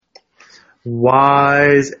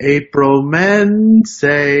Wise April men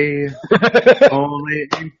say only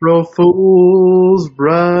April fools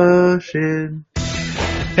brush in.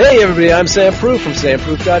 Hey everybody, I'm Sam Proof from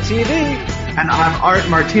SamProof.tv. And I'm Art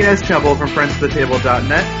Martinez-Chubble from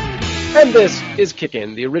FriendsOfTheTable.net. And this is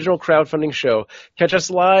Kick-In, the original crowdfunding show. Catch us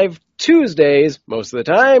live Tuesdays, most of the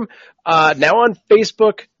time, now on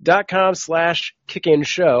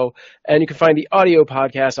Facebook.com/KickinShow. And you can find the audio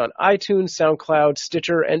podcast on iTunes, SoundCloud,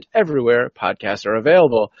 Stitcher, and everywhere podcasts are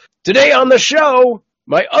available. Today on the show,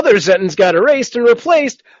 my other sentence got erased and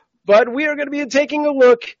replaced, but we are going to be taking a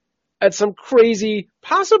look at some crazy,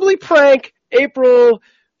 possibly prank, April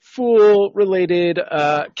Fool-related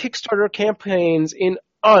Kickstarter campaigns in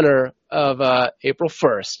honor of April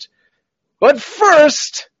 1st. But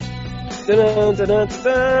first,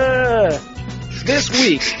 this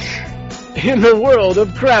week, in the world of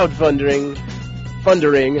crowdfunding,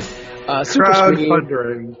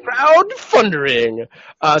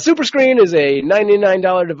 Superscreen is a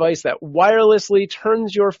 $99 device that wirelessly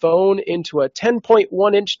turns your phone into a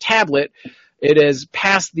 10.1-inch tablet. It has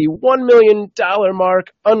passed the $1 million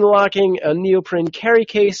mark, unlocking a neoprene carry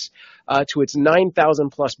case to its 9,000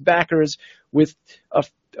 plus backers with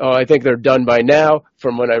I think they're done by now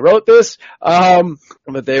from when I wrote this.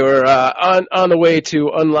 But they were on the way to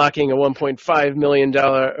unlocking a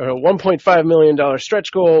 $1.5 million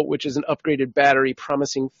stretch goal, which is an upgraded battery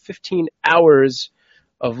promising 15 hours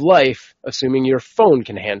of life, assuming your phone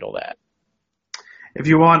can handle that. If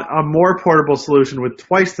you want a more portable solution with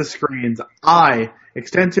twice the screens,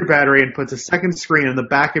 extends your battery and puts a second screen on the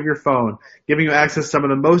back of your phone, giving you access to some of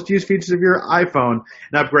the most used features of your iPhone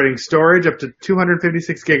and upgrading storage up to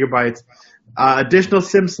 256 gigabytes, additional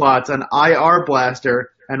SIM slots, an IR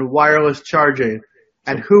blaster, and wireless charging.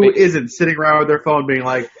 And who isn't sitting around with their phone being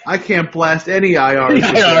like, I can't blast any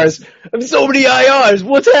IRs. So many IRs.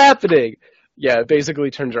 What's happening? Yeah, it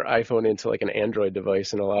basically turns your iPhone into like an Android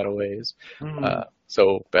device in a lot of ways.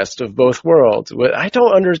 So best of both worlds. I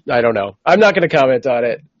don't know. I'm not going to comment on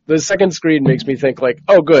it. The second screen makes me think like,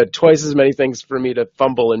 oh, good, twice as many things for me to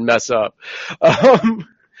fumble and mess up. Now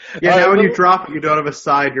when you drop it, you don't have a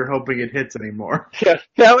side you're hoping it hits anymore. Yeah,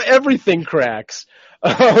 now everything cracks.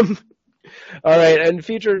 All right, and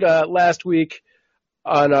featured last week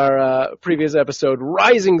on our previous episode,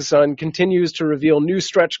 Rising Sun continues to reveal new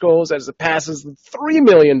stretch goals as it passes the $3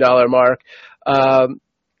 million mark,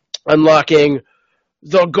 unlocking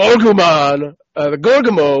the Gorgomo,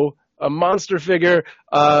 a monster figure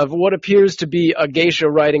of what appears to be a geisha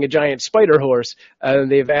riding a giant spider horse.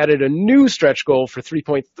 And they've added a new stretch goal for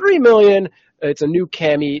 $3.3 million. It's a new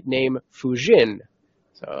kami named Fujin.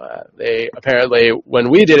 So they apparently, when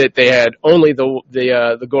we did it, they had only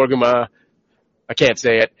the Gorgoma. I can't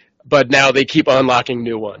say it, but now they keep unlocking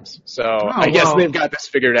new ones. So I guess they've got this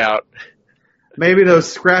figured out. Maybe those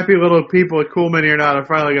scrappy little people at Cool Mini or Not are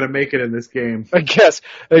finally going to make it in this game. I guess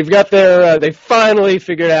they've got they finally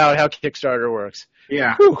figured out how Kickstarter works.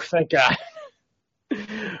 Yeah. Whew, thank God.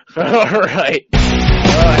 All right.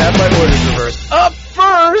 I have my orders reversed. Up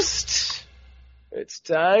first, it's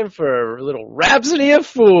time for a little Rhapsody of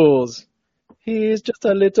Fools. He's just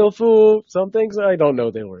a little fool. Some things I don't know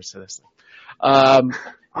the words to this thing.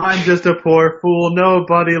 I'm just a poor fool.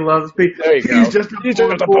 Nobody loves me. There you go. He's just a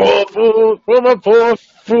poor fool from a poor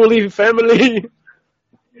fooly family.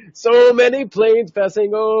 So many planes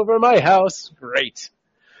passing over my house. Great.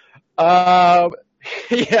 Yeah.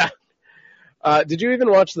 Did you even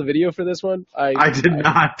watch the video for this one? I did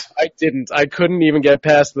not. I didn't. I couldn't even get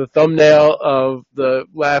past the thumbnail of the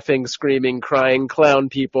laughing, screaming, crying clown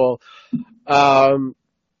people. The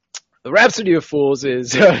Rhapsody of Fools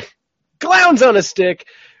is clowns on a stick,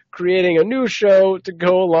 creating a new show to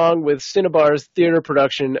go along with Cinnabar's theater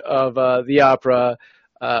production of the opera.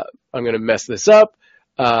 I'm going to mess this up.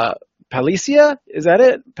 Palicia? Is that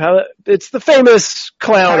it? It's the famous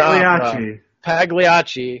clown opera.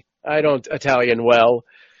 Pagliacci. I don't Italian well.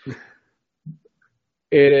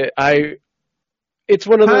 It's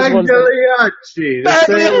one of those ones. Pagliacci. They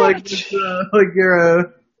say it like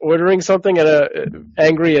you're ordering something at a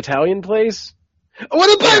angry Italian place.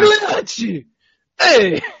 What a Pagliacci!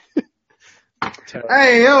 Hey!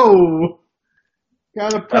 Hey, yo!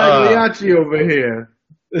 Got a Pagliacci over here.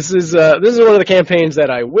 This is one of the campaigns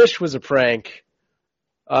that I wish was a prank,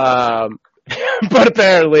 but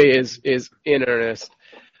apparently is in earnest.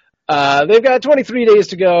 They've got 23 days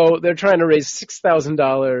to go. They're trying to raise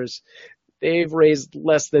 $6,000. They've raised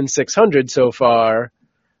less than $600 so far.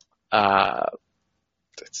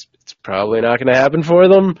 It's probably not going to happen for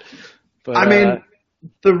them. But, I mean,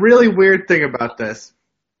 the really weird thing about this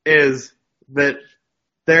is that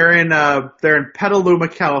they're in Petaluma,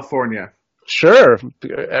 California. Sure,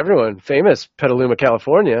 everyone famous Petaluma,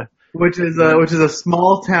 California. which is a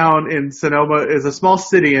small town in Sonoma, is a small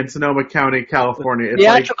city in Sonoma County, California. It's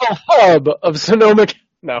like Theatrical hub of Sonoma.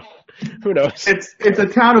 No, who knows? it's a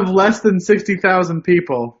town of less than 60,000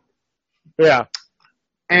 people, Yeah,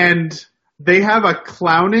 and they have a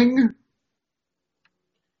clowning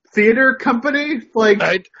theater company.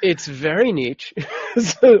 Like, it's very niche.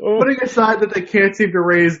 putting aside that they can't seem to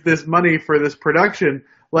raise this money for this production,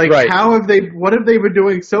 like, Right. what have they been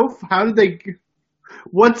doing how did they,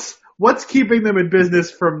 what's keeping them in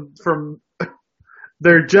business from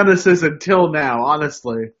their genesis until now,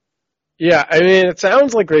 honestly? Yeah, I mean, it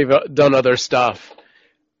sounds like they've done other stuff,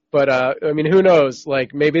 but I mean, who knows?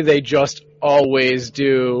 Like, maybe they just always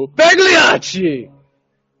do Pagliacci.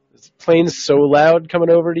 This plane's so loud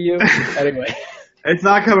coming over to you. Anyway. It's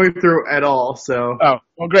not coming through at all, so. Oh,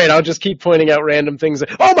 well, great. I'll just keep pointing out random things.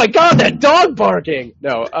 Oh my God, that dog barking!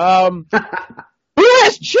 No, who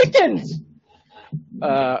has chickens?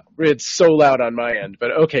 It's so loud on my end,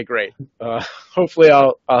 but okay, great. Hopefully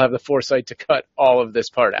I'll have the foresight to cut all of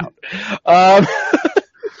this part out.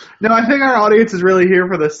 No, I think our audience is really here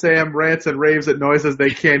for the Sam rants and raves at noises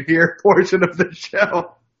they can't hear portion of the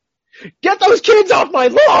show. Get those kids off my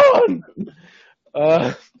lawn!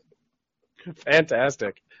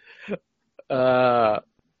 Fantastic. Yeah,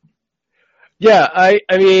 I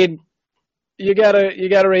mean, you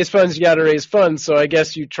gotta raise funds, so I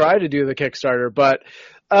guess you try to do the Kickstarter, but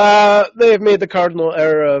they've made the cardinal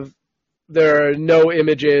error of there are no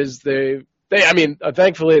images.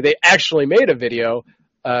 Thankfully they actually made a video.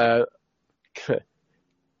 Gonna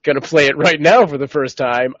play it right now for the first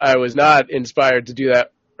time. I was not inspired to do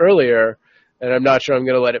that earlier, and I'm not sure I'm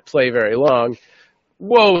gonna let it play very long.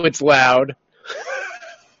 Whoa, it's loud.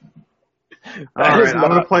 Alright, I'm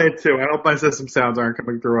gonna play it too. I hope my system sounds aren't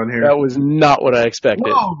coming through on here. That was not what I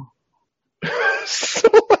expected. Whoa! So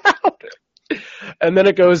loud. And then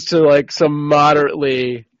it goes to like some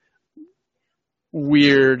moderately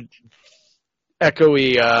weird,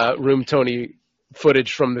 echoey room Tony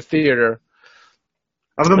footage from the theater.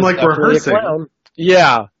 Of them like rehearsing.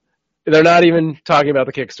 Yeah. They're not even talking about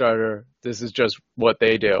the Kickstarter. This is just what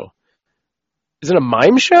they do. Is it a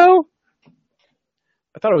mime show?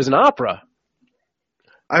 I thought it was an opera.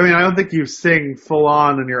 I mean, I don't think you sing full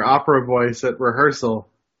on in your opera voice at rehearsal.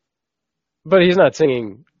 But he's not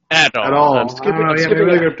singing at all. At all. I'm skipping, I don't know, I'm yeah, skipping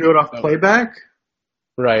maybe they're it. going to do it off playback?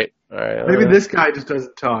 Right. All right. Maybe this guy just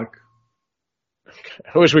doesn't talk.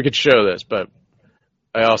 I wish we could show this, but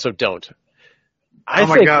I also don't. I Oh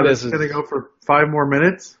my think god, this it's going to go for 5 more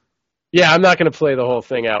minutes? Yeah, I'm not going to play the whole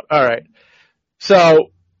thing out. All right.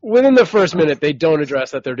 So within the first minute, they don't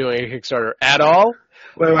address that they're doing a Kickstarter at all,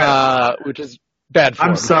 Wait. which is bad form.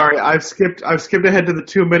 I'm sorry, I've skipped ahead to the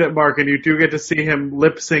 2-minute mark, and you do get to see him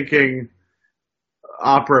lip-syncing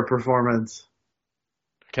opera performance.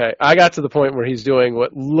 Okay, I got to the point where he's doing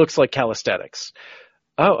what looks like calisthenics.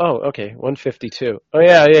 Oh, okay, 152. Oh,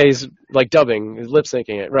 yeah, he's like dubbing, he's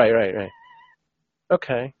lip-syncing it. Right.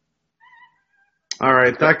 Okay. All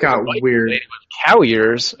right, that got weird. Lady with cow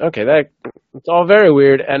ears. Okay, it's all very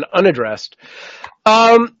weird and unaddressed.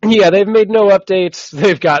 Yeah, they've made no updates.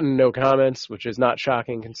 They've gotten no comments, which is not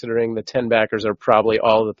shocking considering the 10 backers are probably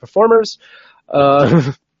all the performers.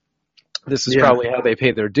 This is probably how they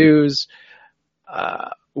pay their dues.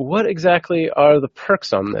 What exactly are the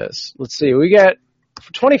perks on this? Let's see. We get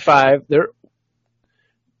for 25.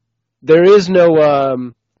 There is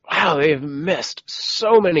no. Wow, they've missed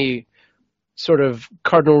so many sort of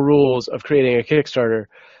cardinal rules of creating a Kickstarter.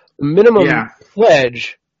 The minimum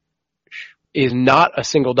pledge is not a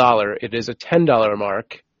single dollar. It is a $10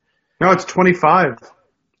 mark. No, it's 25.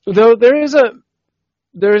 Though there is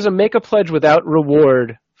a make a pledge without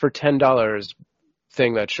reward for $10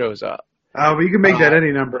 thing that shows up. But you can make that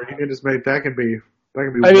any number. You can just make that can be.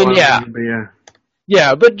 I mean, yeah. Yeah.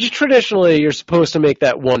 Yeah, but traditionally you're supposed to make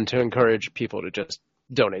that one to encourage people to just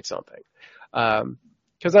donate something.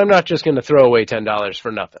 Because I'm not just going to throw away $10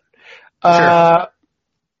 for nothing. Sure.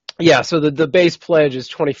 Yeah, so the base pledge is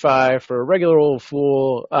 $25 for a regular old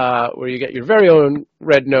fool, where you get your very own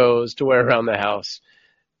red nose to wear around the house.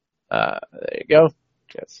 There you go.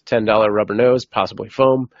 That's $10 rubber nose, possibly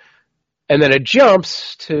foam. And then it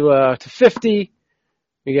jumps to $50.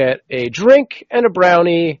 You get a drink and a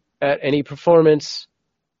brownie at any performance.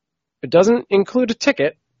 It doesn't include a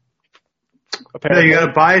ticket. Apparently. Yeah, you got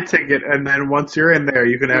to buy a ticket, and then once you're in there,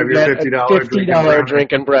 you can have your $50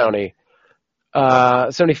 drink and brownie.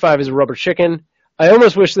 75 is a rubber chicken. I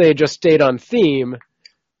almost wish they had just stayed on theme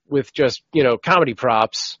with just, comedy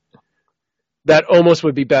props. That almost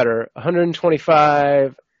would be better.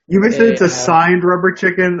 125 You mentioned it's a signed rubber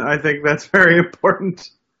chicken. I think that's very important.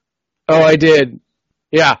 Oh, I did.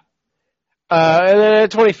 Yeah. And then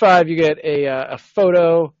at 25, you get a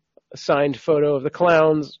photo, a signed photo of the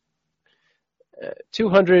clowns.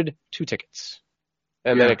 200, 2 tickets.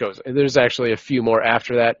 And then it goes. There's actually a few more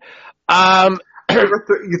after that. For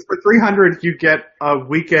 300, you get a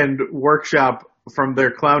weekend workshop from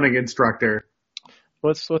their clowning instructor.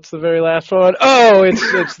 What's the very last one? Oh, it's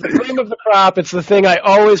the cream of the crop. It's the thing I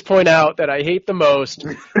always point out that I hate the most.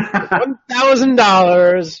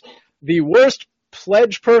 $1,000, the worst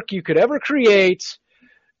pledge perk you could ever create.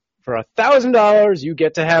 For $1,000, you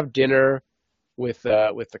get to have dinner with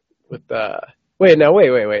wait.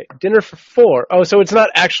 Dinner for 4. Oh, so it's not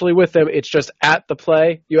actually with them. It's just at the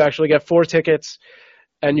play. You actually get 4 tickets,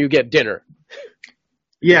 and you get dinner.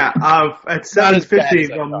 Yeah, at $7.50,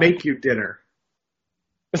 they'll make you dinner.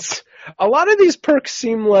 A lot of these perks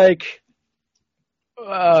seem like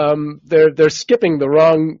they're skipping the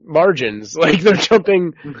wrong margins. Like they're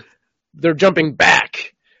jumping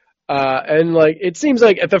back. And like it seems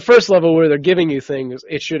like at the first level where they're giving you things,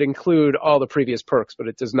 it should include all the previous perks, but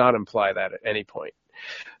it does not imply that at any point.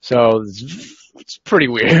 So it's pretty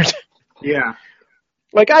weird. Yeah.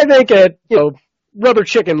 Like I think at rubber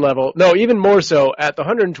chicken level, no, even more so at the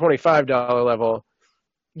 $125 level,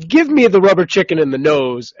 give me the rubber chicken in the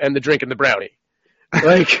nose and the drink and the brownie.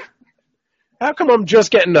 Like, how come I'm just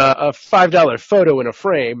getting a $5 photo in a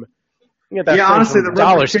frame? Honestly, the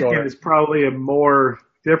rubber chicken is probably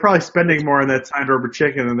they're probably spending more on that signed rubber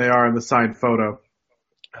chicken than they are on the signed photo.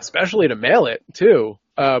 Especially to mail it, too.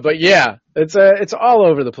 But yeah, it's all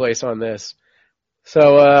over the place on this.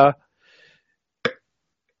 So,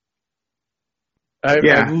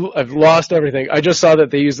 I've lost everything. I just saw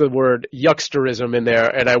that they used the word yucksterism in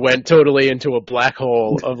there, and I went totally into a black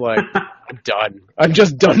hole of like, I'm done. I'm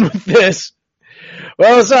just done with this.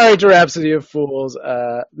 Well, sorry to Rhapsody of Fools.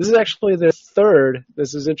 This is actually their third.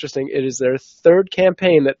 This is interesting. It is their third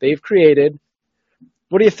campaign that they've created.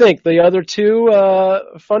 What do you think? The other two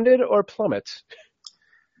funded or plummet?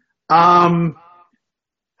 But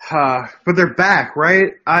they're back,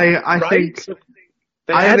 right? I think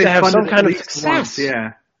they had to have some kind of success.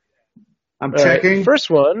 Yeah. I'm checking. Right. First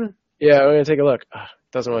one, we're going to take a look.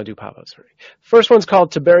 Doesn't want to do pop-ups. First one's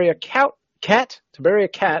called Tiberia Cat.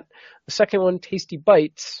 The second one, Tasty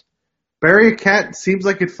Bites. Tiberia Cat seems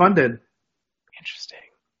like it funded. Interesting.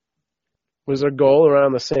 Was their goal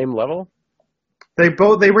around the same level? They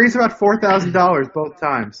raised about $4,000 both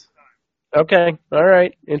times. Okay. All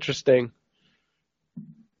right. Interesting.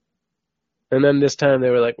 And then this time they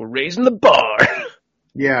were like, we're raising the bar.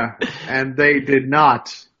 Yeah, and they did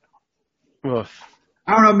not. Oof.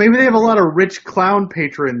 I don't know, maybe they have a lot of rich clown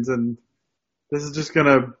patrons and this is just going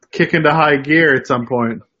to kick into high gear at some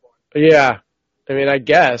point. Yeah. I mean, I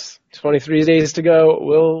guess 23 days to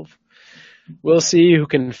go. We'll see who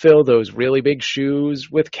can fill those really big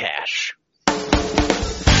shoes with cash.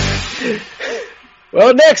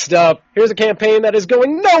 Well, next up, here's a campaign that is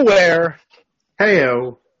going nowhere.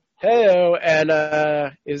 Heyo,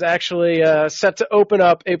 and is actually set to open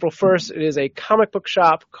up April 1st. It is a comic book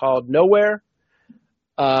shop called Nowhere.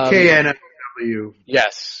 KNW.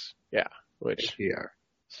 Yes, yeah, which here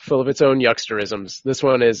full of its own yucksterisms. This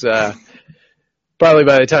one is probably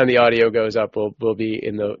by the time the audio goes up, will be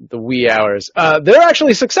in the wee hours. They're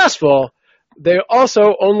actually successful. They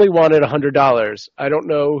also only wanted $100. I don't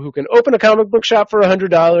know who can open a comic book shop for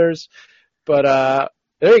 $100, but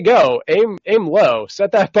there you go. Aim low.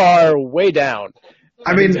 Set that bar way down.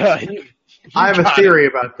 I mean, I have a theory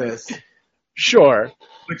about this. Sure.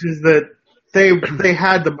 Which is that they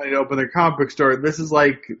had the money to open their comic book store. This is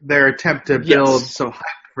like their attempt to build some hype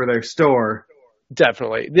for their store.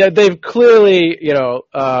 Definitely. They've clearly,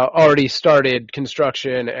 already started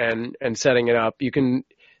construction and setting it up. You can,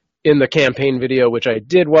 in the campaign video, which I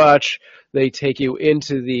did watch, they take you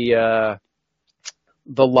into the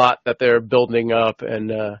lot that they're building up,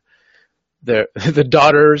 and the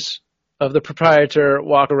daughters of the proprietor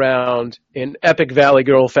walk around in epic Valley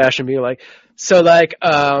Girl fashion, being like, so like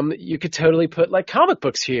you could totally put like comic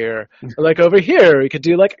books here, or like over here you could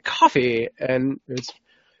do like coffee, and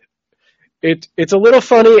it's a little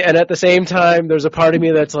funny, and at the same time there's a part of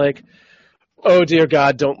me that's like, oh dear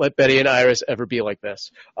God, don't let Betty and Iris ever be like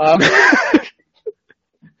this. I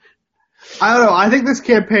don't know. I think this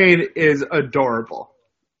campaign is adorable.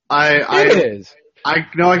 It is. I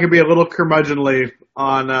know I can be a little curmudgeonly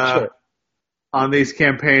on these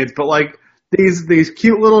campaigns, but like these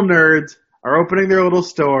cute little nerds are opening their little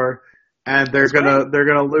store, and they're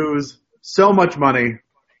gonna lose so much money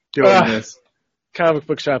doing this. comic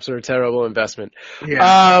book shops are a terrible investment.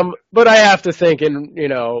 Yeah. But I have to think in,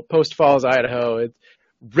 Post Falls, Idaho, it's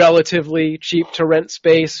relatively cheap to rent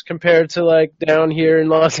space compared to like down here in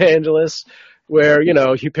Los Angeles where,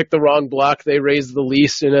 you pick the wrong block, they raise the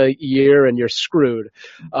lease in a year and you're screwed.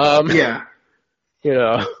 Yeah.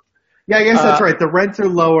 Yeah, I guess that's right. The rents are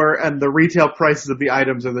lower and the retail prices of the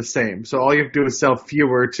items are the same. So all you have to do is sell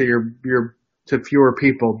fewer to to fewer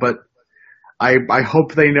people. But I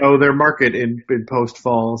hope they know their market in Post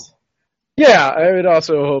Falls. Yeah, I would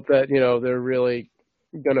also hope that, they're really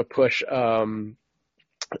going to push,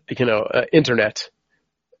 internet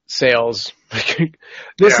sales.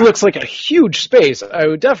 This looks like a huge space. I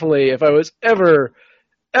would definitely, if I was ever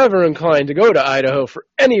inclined to go to Idaho for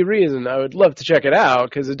any reason, I would love to check it out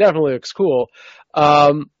because it definitely looks cool.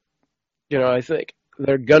 I think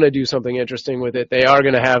they're going to do something interesting with it. They are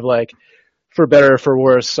going to have, like, for better or for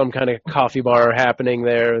worse, some kind of coffee bar happening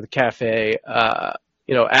there, the cafe,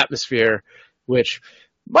 atmosphere, which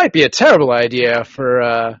might be a terrible idea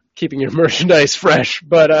for keeping your merchandise fresh,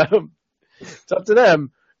 but it's up to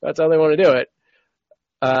them. That's how they want to do it.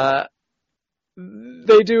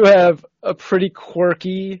 They do have a pretty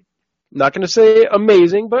quirky, not going to say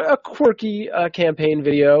amazing, but a quirky campaign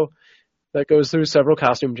video that goes through several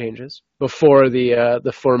costume changes before the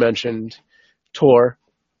aforementioned tour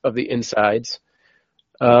of the insides.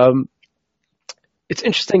 It's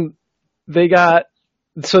interesting. They've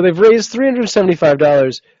raised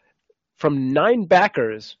 $375 from 9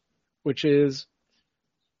 backers, which is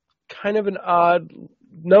kind of an odd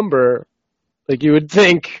number. Like you would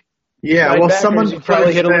think. Yeah, well, someone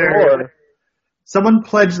probably hit a little more. Someone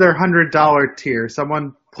pledged their $100 tier.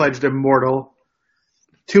 Someone pledged Immortal.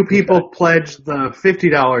 2 people pledged the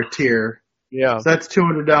 $50 tier. Yeah, so that's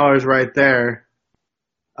 $200 right there.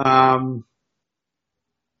 3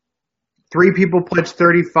 people pledged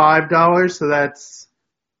 $35, so that's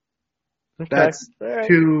right.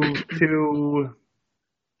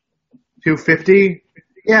 $250.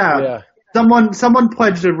 Yeah. Someone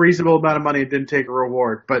pledged a reasonable amount of money and didn't take a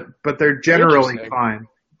reward, but they're generally fine.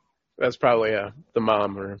 That's probably the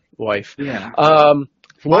mom or wife. Yeah.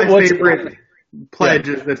 My favorite pledge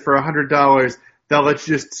is that for $100, they'll let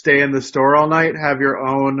you just stay in the store all night, have your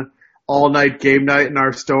own all-night game night in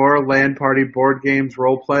our store, LAN party, board games,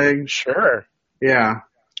 role-playing. Sure. Yeah.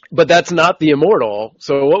 But that's not the Immortal.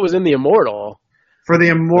 So what was in the Immortal? For the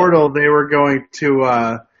Immortal, they were going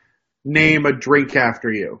to name a drink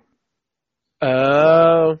after you.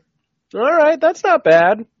 All right, that's not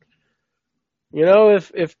bad.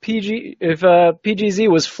 If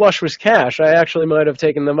PGZ was flush with cash, I actually might have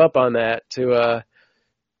taken them up on that to,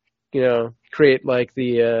 create like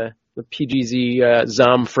the PGZ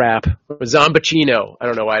Zomfrap or Zombachino. I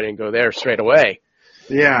don't know why I didn't go there straight away.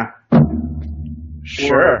 Yeah.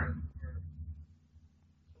 Sure.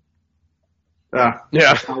 Yeah.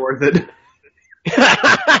 It's not worth it.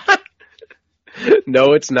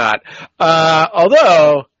 No, it's not.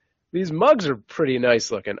 Although these mugs are pretty nice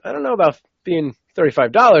looking. I don't know about being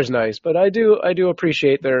 $35 nice, but I do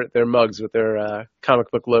appreciate their mugs with their comic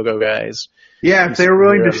book logo guys. Yeah, if they were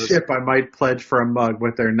willing to ship, I might pledge for a mug,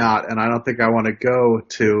 but they're not, and I don't think I want to go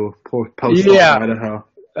to Postal Idaho.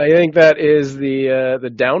 I think that is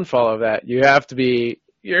the downfall of that. You have to be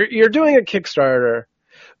you're doing a Kickstarter.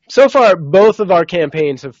 So far, both of our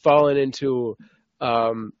campaigns have fallen into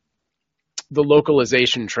the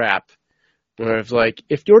localization trap. Where it's like,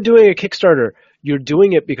 if you're doing a Kickstarter, you're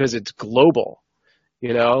doing it because it's global,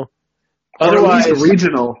 Otherwise, or at least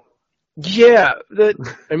regional. Yeah,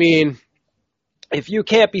 if you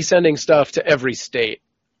can't be sending stuff to every state,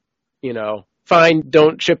 fine,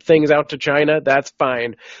 don't ship things out to China, that's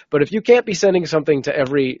fine. But if you can't be sending something to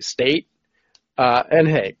every state, and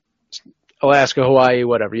hey, Alaska, Hawaii,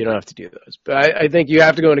 whatever, you don't have to do those. But I think you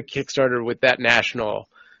have to go into Kickstarter with that national.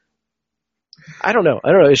 I don't know.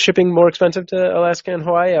 Is shipping more expensive to Alaska and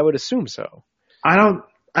Hawaii? I would assume so. I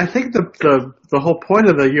think the whole point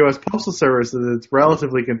of the U.S. Postal Service is it's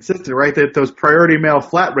relatively consistent, right? That those priority mail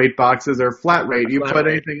flat rate boxes are flat rate. You put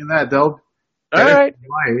anything in that, they'll. All right.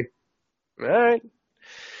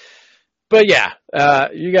 But yeah,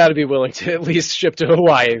 you got to be willing to at least ship to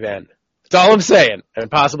Hawaii then. That's all I'm saying,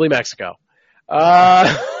 and possibly Mexico. All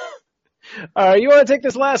right, you want to take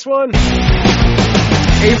this last one?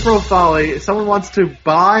 April Folly. Someone wants to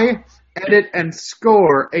buy, edit, and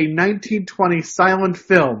score a 1920 silent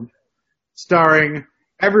film starring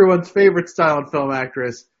everyone's favorite silent film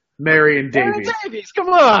actress, Marion Davies. Marion Davies, come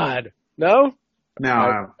on! No? No.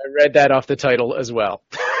 I read that off the title as well.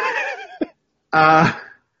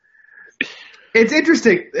 It's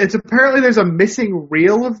interesting. It's apparently there's a missing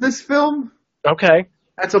reel of this film. Okay.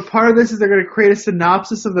 And so part of this is they're going to create a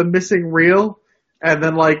synopsis of the missing reel and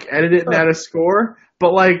then, like, edit it and add a score.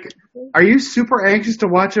 But, like, are you super anxious to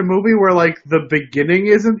watch a movie where, like, the beginning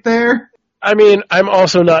isn't there? I mean, I'm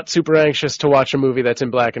also not super anxious to watch a movie that's in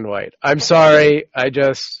black and white. I'm sorry.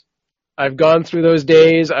 I've gone through those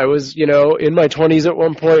days. I was, in my 20s at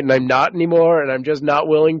one point, and I'm not anymore, and I'm just not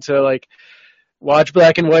willing to, like, watch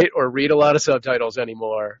black and white or read a lot of subtitles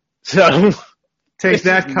anymore. So Take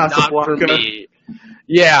that, not for Casablanca. me.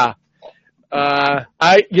 Yeah.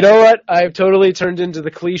 You know what? I've totally turned into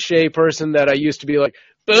the cliche person that I used to be like,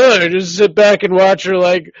 just sit back and watch your,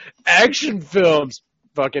 like, action films.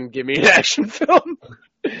 Fucking give me an action film.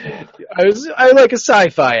 I like a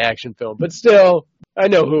sci-fi action film, but still, I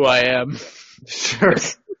know who I am. Sure.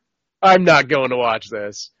 I'm not going to watch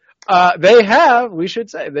this. We should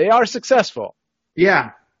say, they are successful.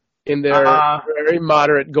 Yeah. In their very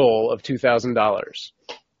moderate goal of $2,000.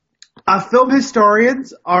 Film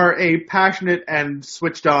historians are a passionate and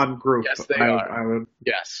switched-on group. Yes, they are.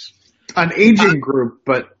 Yes. An aging group,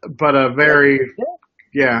 but a very,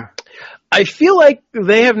 yeah. I feel like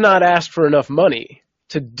they have not asked for enough money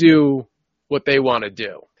to do what they want to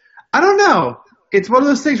do. I don't know. It's one of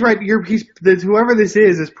those things, right? Whoever this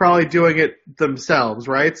is probably doing it themselves,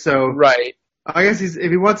 right? So, right. I guess if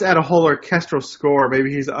he wants to add a whole orchestral score,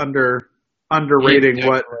 maybe he's underrating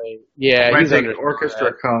what renting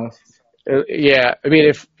orchestra costs. Yeah, I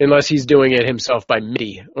mean, unless he's doing it himself by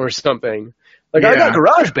MIDI or something. Like, I got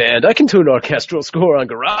GarageBand. I can tune an orchestral score on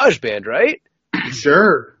GarageBand, right?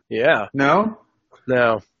 Sure. Yeah. No?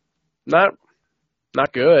 No. Not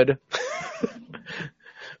good.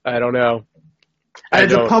 I don't know.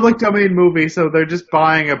 It's a public domain movie, so they're just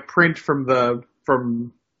buying a print from the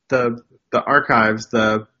archives,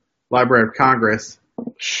 the Library of Congress.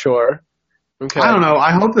 Sure. Okay. I don't know.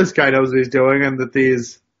 I hope this guy knows what he's doing and that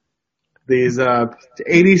these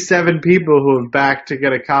 87 people who have backed to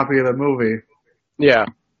get a copy of the movie. Yeah.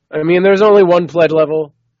 I mean, there's only one pledge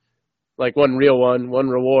level, like one real one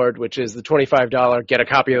reward, which is the $25 get a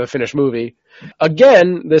copy of the finished movie.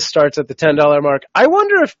 Again, this starts at the $10 mark. I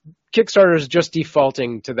wonder if Kickstarter is just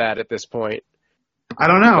defaulting to that at this point. I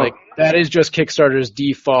don't know. Like, that is just Kickstarter's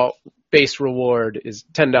default base reward is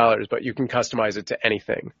 $10, but you can customize it to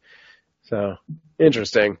anything. So,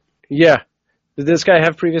 interesting. Yeah. Did this guy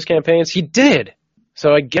have previous campaigns? He did.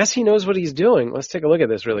 So I guess he knows what he's doing. Let's take a look at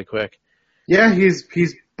this really quick. Yeah, he's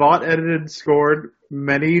bought, edited, scored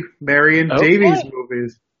many Marion Davies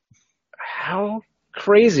movies. How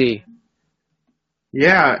crazy.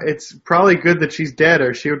 Yeah, it's probably good that she's dead,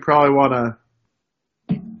 or she would probably want a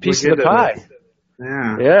piece of the pie. This.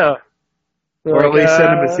 Yeah. Yeah. Or at least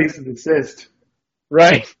send him a cease and desist.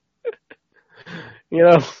 Right.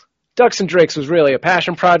 Ducks and Drakes was really a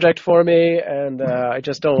passion project for me, and I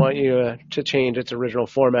just don't want you to change its original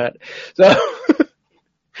format. So,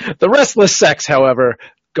 The Restless Sex, however,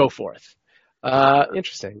 go forth.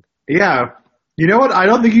 Interesting. Yeah. You know what? I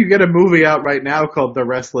don't think you get a movie out right now called The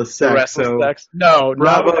Restless Sex. The Restless Sex? No.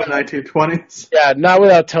 Bravo, 1920s. Yeah, not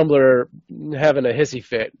without Tumblr having a hissy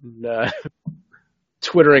fit and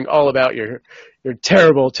twittering all about your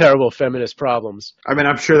terrible, terrible feminist problems. I mean,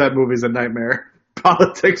 I'm sure that movie's a nightmare,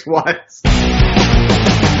 politics-wise.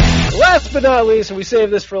 Last but not least, and we save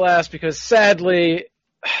this for last because sadly,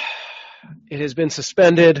 it has been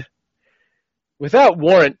suspended without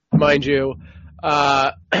warrant, mind you. We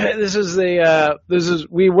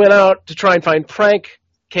went out to try and find prank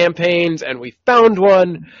campaigns, and we found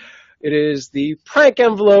one. It is the prank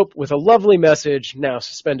envelope with a lovely message, now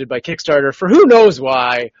suspended by Kickstarter for who knows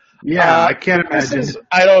why. Yeah, I can't imagine.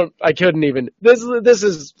 I couldn't even. This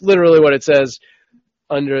is literally what it says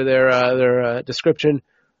under their description.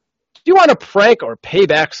 Do you want to prank or pay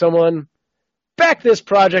back someone? Back this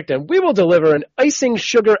project and we will deliver an icing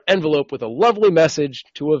sugar envelope with a lovely message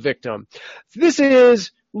to a victim. This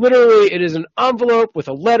is literally, it is an envelope with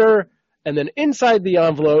a letter, and then inside the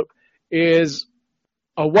envelope is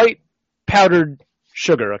a white powdered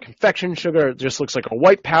sugar, a confection sugar. It just looks like a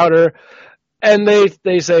white powder. And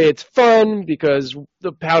they say it's fun because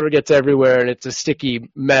the powder gets everywhere and it's a sticky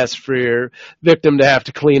mess for your victim to have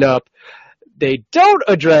to clean up. They don't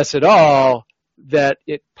address at all that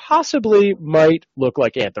it possibly might look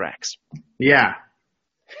like anthrax. Yeah.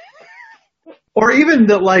 Or even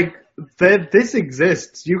that this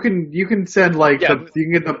exists. You can send you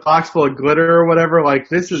can get the box full of glitter or whatever. Like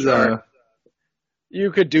this is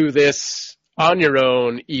You could do this on your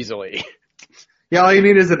own easily. Yeah, all you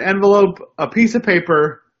need is an envelope, a piece of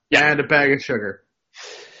paper, and a bag of sugar.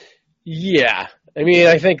 Yeah. I mean,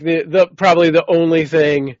 I think the probably the only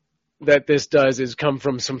thing that this does is come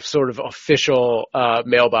from some sort of official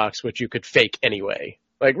mailbox, which you could fake anyway.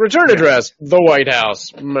 Like, return address, the White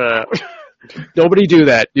House. Meh. Nobody do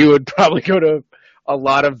that. You would probably go to a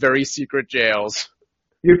lot of very secret jails.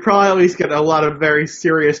 You'd probably at least get a lot of very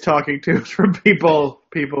serious talking to from people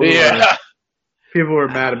who are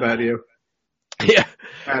mad about you. Yeah.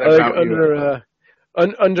 Mad about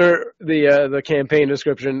Under the campaign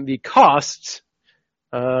description, the costs,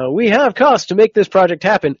 we have costs to make this project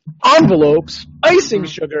happen. Envelopes, icing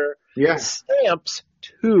sugar, stamps,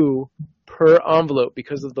 2 per envelope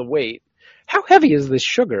because of the weight. How heavy is this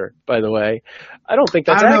sugar, by the way? I don't think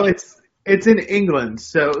that's accurate. It's in England,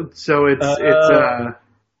 so it's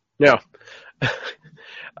no.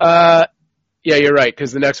 Yeah, you're right,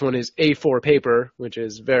 because the next one is A4 paper, which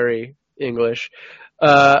is very English.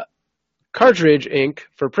 Cartridge ink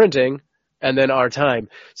for printing, and then our time.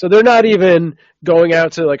 So they're not even going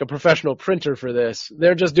out to like a professional printer for this.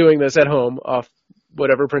 They're just doing this at home off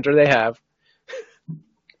whatever printer they have.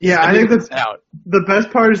 Yeah, I think the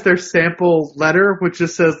best part is their sample letter, which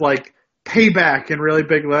just says like payback in really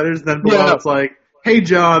big letters. Then below it's like, hey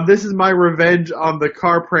John, this is my revenge on the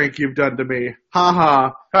car prank you've done to me. Ha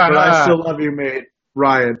ha. But I still love you, mate.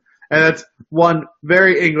 Ryan. And that's one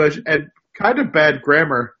very English and kind of bad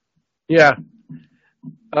grammar. Yeah.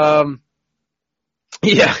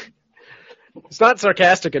 Yeah. It's not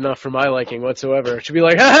sarcastic enough for my liking whatsoever. It should be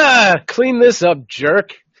like, ha ha, clean this up,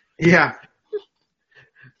 jerk. Yeah.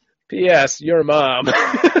 P.S. Your mom.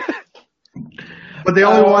 But they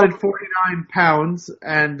only wanted £49,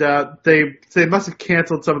 and they must have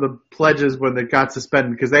canceled some of the pledges when they got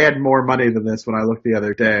suspended because they had more money than this when I looked the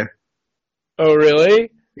other day. Oh,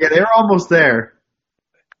 really? Yeah, they were almost there.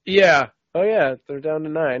 Yeah. Oh, yeah, they're down to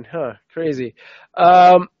 9. Huh, crazy.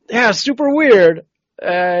 Yeah, super weird,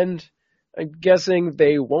 and I'm guessing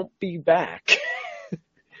they won't be back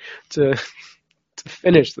to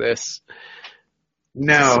finish this.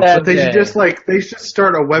 No, but they should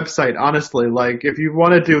start a website, honestly. Like, if you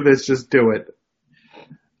want to do this, just do it.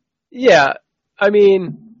 Yeah, I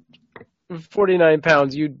mean,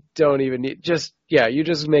 £49, you don't even need, you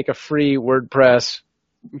just make a free WordPress,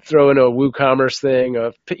 throw in a WooCommerce thing,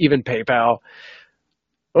 even PayPal.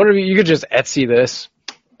 I wonder if you could just Etsy this,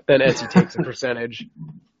 then Etsy takes a percentage.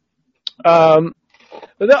 But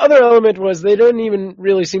the other element was they didn't even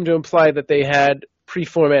really seem to imply that they had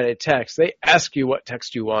pre-formatted text. They ask you what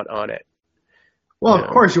text you want on it. Well, of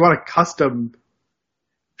course, you want a custom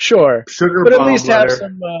sugar but at least letter. Have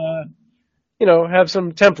some, have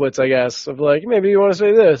some templates, I guess, of like, maybe you want to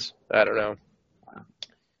say this. I don't know.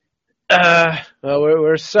 Well,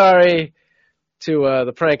 we're sorry to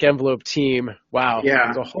the prank envelope team. Wow. Yeah.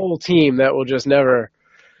 There's a whole team that will just never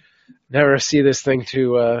see this thing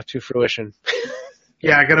to fruition.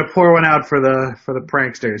 Yeah, I gotta pour one out for the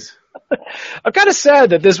pranksters. I'm kind of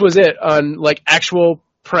sad that this was it on like actual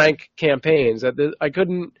prank campaigns. That I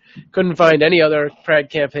couldn't find any other prank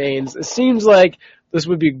campaigns. It seems like this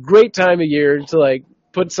would be a great time of year to like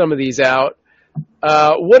put some of these out.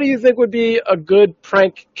 What do you think would be a good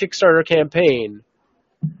prank Kickstarter campaign?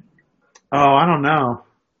 Oh, I don't know.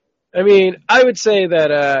 I mean, I would say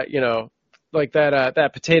that like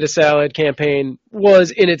that potato salad campaign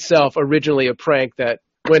was in itself originally a prank that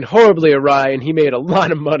went horribly awry, and he made a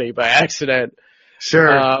lot of money by accident.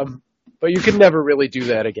 Sure. But you can never really do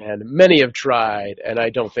that again. Many have tried, and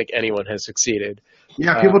I don't think anyone has succeeded.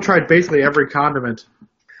 Yeah, people tried basically every condiment.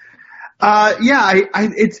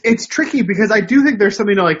 It's tricky because I do think there's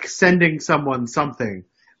something to like sending someone something,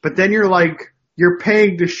 but then you're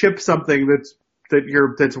paying to ship something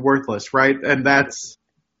that's worthless, right? And that's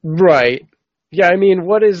right. Yeah, I mean,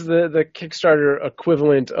 what is the Kickstarter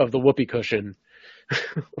equivalent of the whoopee cushion?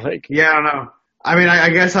 Yeah, I don't know. I mean,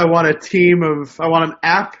 I guess I want an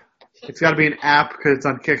app. It's got to be an app because it's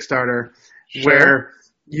on Kickstarter, where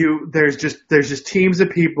there's just teams of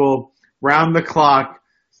people round the clock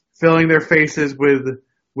filling their faces with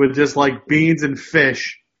just like beans and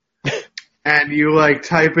fish, and you like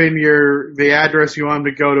type in the address you want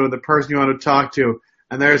them to go to, the person you want to talk to,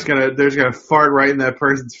 and there's gonna fart right in that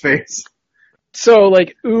person's face. So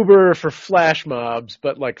like Uber for flash mobs,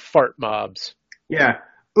 but like fart mobs. Yeah,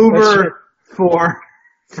 Uber for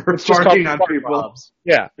farting on people. Mobs.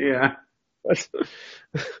 Yeah.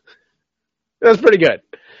 That's pretty good.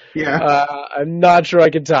 Yeah. I'm not sure I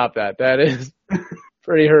can top that. That is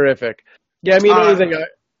pretty horrific. Yeah, I mean, anything.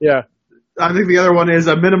 Yeah. I think the other one is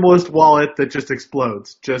a minimalist wallet that just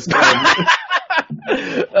explodes. Just. I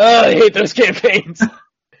hate those campaigns.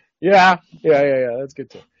 Yeah. That's good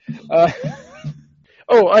too.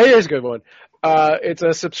 Here's a good one. It's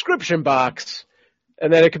a subscription box,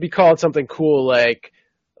 and then it could be called something cool like,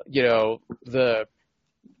 the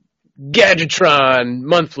Gadgetron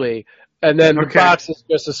monthly. And then the Okay. box is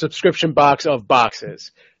just a subscription box of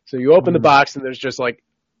boxes. So you open the box and there's just like,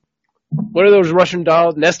 what are those Russian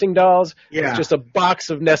dolls? Nesting dolls? Yeah. It's just a box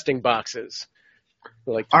of nesting boxes.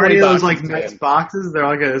 They're like Are 20 any of those boxes like nice in. boxes? Is there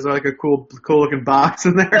like a cool looking box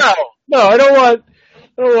in there? No, I don't want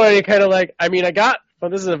any kind of like,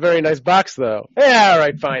 this is a very nice box though. Yeah, all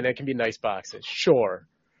right, fine. That can be nice boxes. Sure.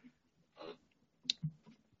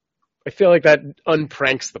 I feel like that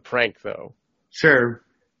unpranks the prank though. Sure.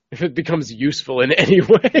 If it becomes useful in any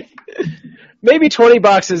way. Maybe 20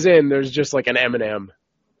 boxes in, there's just like an M&M.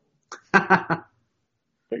 In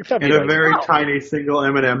a very tiny single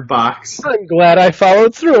M&M box. I'm glad I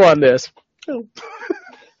followed through on this.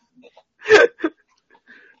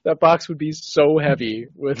 That box would be so heavy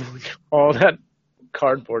with all that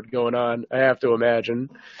cardboard going on, I have to imagine.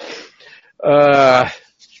 All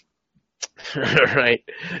right.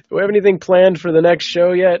 Do we have anything planned for the next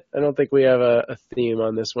show yet? I don't think we have a theme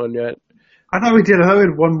on this one yet. I thought we did. I thought we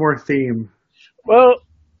had one more theme. Well,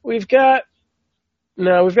 we've got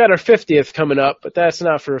our 50th coming up, but that's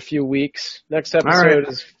not for a few weeks. Next episode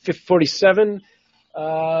is 47. Let's take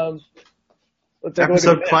a look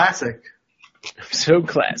Episode at classic. Episode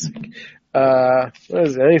classic. What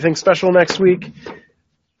is it? Anything special next week?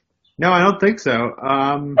 No, I don't think so.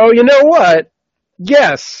 Oh, you know what?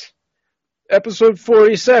 Yes. Episode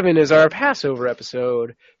 47 is our Passover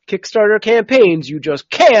episode. Kickstarter campaigns you just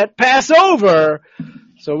can't pass over.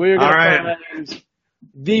 So we're going to find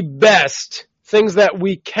the best things that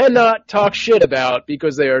we cannot talk shit about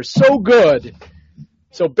because they are so good.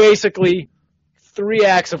 So basically, 3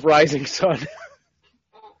 acts of Rising Sun.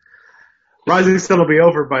 Rising Sun will be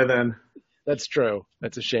over by then. That's true.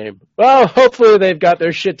 That's a shame. Well, hopefully they've got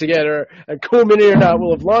their shit together, and Cool Mini or Not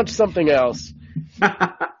will have launched something else.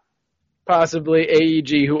 Possibly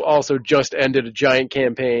AEG, who also just ended a giant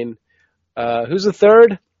campaign. Who's the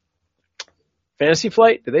third? Fantasy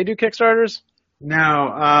Flight? Do they do Kickstarters?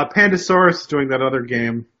 No, Pandasaurus is doing that other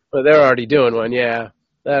game. Well, they're already doing one, yeah.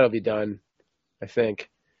 That'll be done, I think.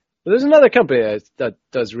 But there's another company that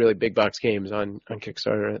does really big box games on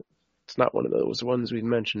Kickstarter. It's not one of those ones we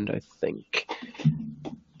mentioned, I think.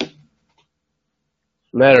 I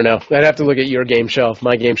don't know. I'd have to look at your game shelf.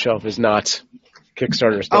 My game shelf is not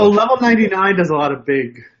Kickstarter stuff. Oh, Level 99 does a lot of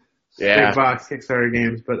big box Kickstarter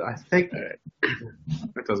games, but I think it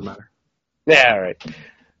doesn't matter. Yeah, all right.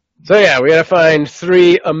 So yeah, we gotta find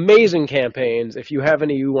 3 amazing campaigns. If you have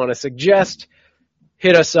any you want to suggest,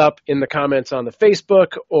 hit us up in the comments on the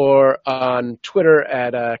Facebook or on Twitter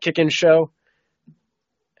at Kickin' Show.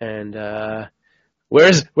 And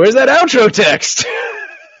where's that outro text?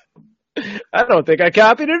 I don't think I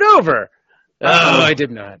copied it over. Oh, I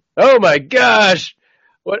did not. Oh my gosh.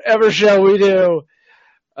 Whatever shall we do?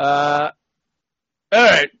 All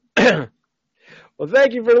right. Well,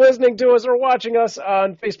 thank you for listening to us or watching us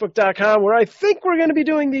on Facebook.com, where I think we're going to be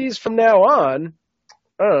doing these from now on.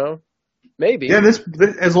 I don't know. Maybe. Yeah, this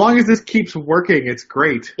as long as this keeps working, it's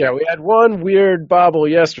great. Yeah, we had one weird bobble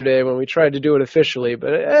yesterday when we tried to do it officially,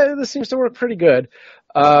 but this seems to work pretty good.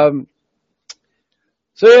 So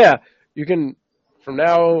yeah, you can, from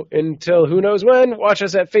now until who knows when, watch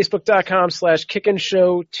us at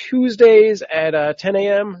Facebook.com/KickinShow Tuesdays at 10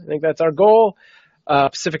 a.m. I think that's our goal,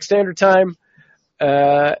 Pacific Standard Time.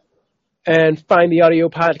 And find the audio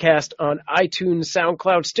podcast on iTunes,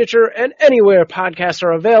 SoundCloud, Stitcher, and anywhere podcasts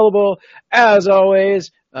are available. As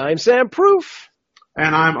always, I'm Sam Proof.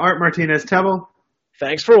 And I'm Art Martinez-Tebel.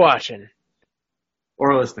 Thanks for watching.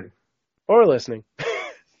 Or listening. Or listening.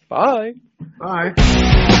 Bye. Bye.